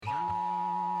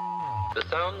The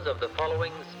sounds of the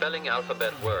following spelling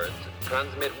alphabet words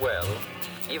transmit well,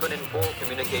 even in poor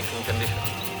communication conditions.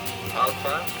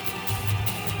 Alpha,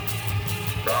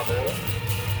 Bravo,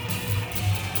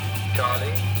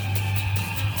 Charlie,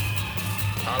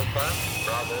 Alpha,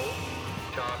 Bravo,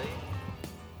 Charlie.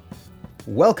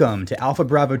 Welcome to Alpha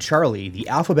Bravo Charlie, the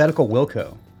alphabetical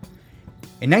Wilco.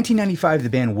 In 1995, the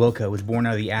band Wilco was born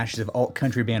out of the ashes of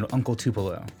alt-country band Uncle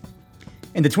Tupelo.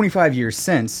 In the 25 years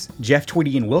since, Jeff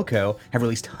Tweedy and Wilco have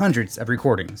released hundreds of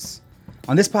recordings.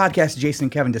 On this podcast, Jason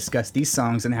and Kevin discuss these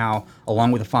songs and how,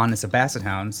 along with a fondness of basset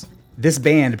hounds, this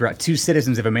band brought two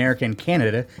citizens of America and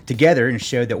Canada together and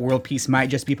showed that world peace might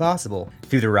just be possible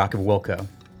through the rock of Wilco.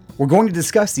 We're going to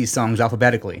discuss these songs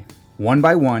alphabetically, one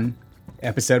by one,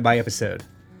 episode by episode.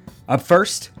 Up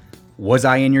first, Was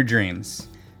I in Your Dreams?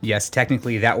 Yes,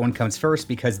 technically that one comes first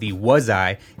because the was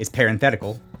I is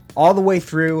parenthetical, all the way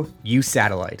through You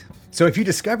Satellite. So if you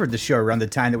discovered the show around the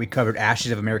time that we covered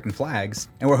Ashes of American Flags,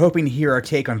 and we're hoping to hear our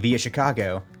take on Via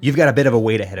Chicago, you've got a bit of a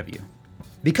wait ahead of you.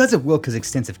 Because of Wilco's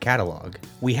extensive catalog,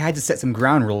 we had to set some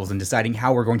ground rules in deciding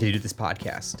how we're going to do this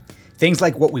podcast. Things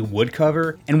like what we would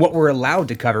cover and what we're allowed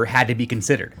to cover had to be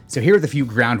considered. So here are the few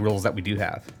ground rules that we do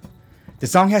have. The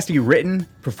song has to be written,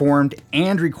 performed,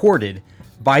 and recorded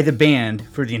by the band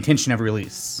for the intention of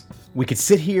release. We could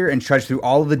sit here and trudge through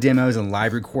all of the demos and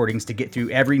live recordings to get through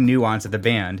every nuance of the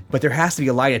band, but there has to be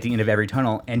a light at the end of every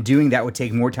tunnel, and doing that would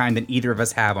take more time than either of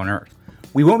us have on Earth.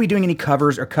 We won't be doing any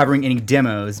covers or covering any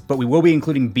demos, but we will be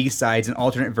including B-sides and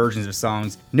alternate versions of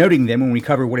songs, noting them when we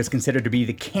cover what is considered to be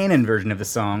the canon version of the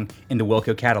song in the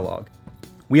Wilco catalog.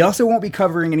 We also won't be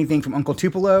covering anything from Uncle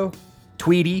Tupelo,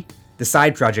 Tweedy, the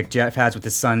side project Jeff has with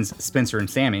his sons Spencer and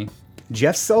Sammy,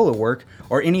 Jeff's solo work,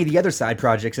 or any of the other side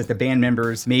projects that the band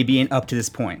members may be in up to this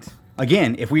point.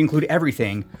 Again, if we include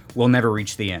everything, we'll never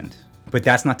reach the end. But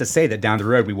that's not to say that down the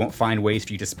road we won't find ways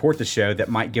for you to support the show that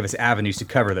might give us avenues to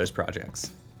cover those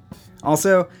projects.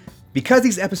 Also, because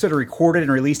these episodes are recorded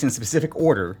and released in a specific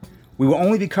order, we will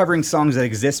only be covering songs that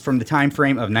exist from the time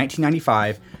frame of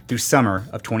 1995 through summer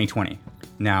of 2020.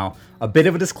 Now, a bit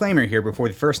of a disclaimer here before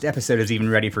the first episode is even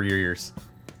ready for your ears.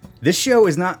 This show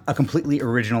is not a completely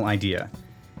original idea.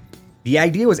 The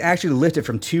idea was actually lifted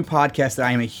from two podcasts that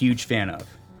I am a huge fan of.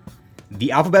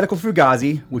 The Alphabetical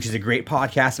Fugazi, which is a great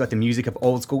podcast about the music of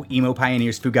old school emo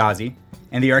pioneers Fugazi,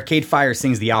 and the Arcade Fire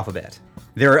Sings the Alphabet.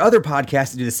 There are other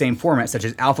podcasts that do the same format, such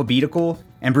as Alphabetical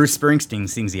and Bruce Springsteen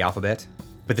Sings the Alphabet,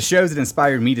 but the shows that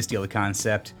inspired me to steal the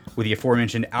concept were the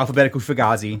aforementioned Alphabetical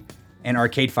Fugazi and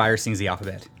Arcade Fire Sings the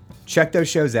Alphabet. Check those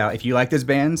shows out if you like those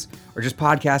bands, or just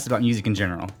podcasts about music in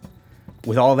general.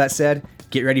 With all of that said,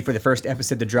 get ready for the first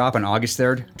episode to drop on August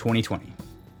 3rd, 2020.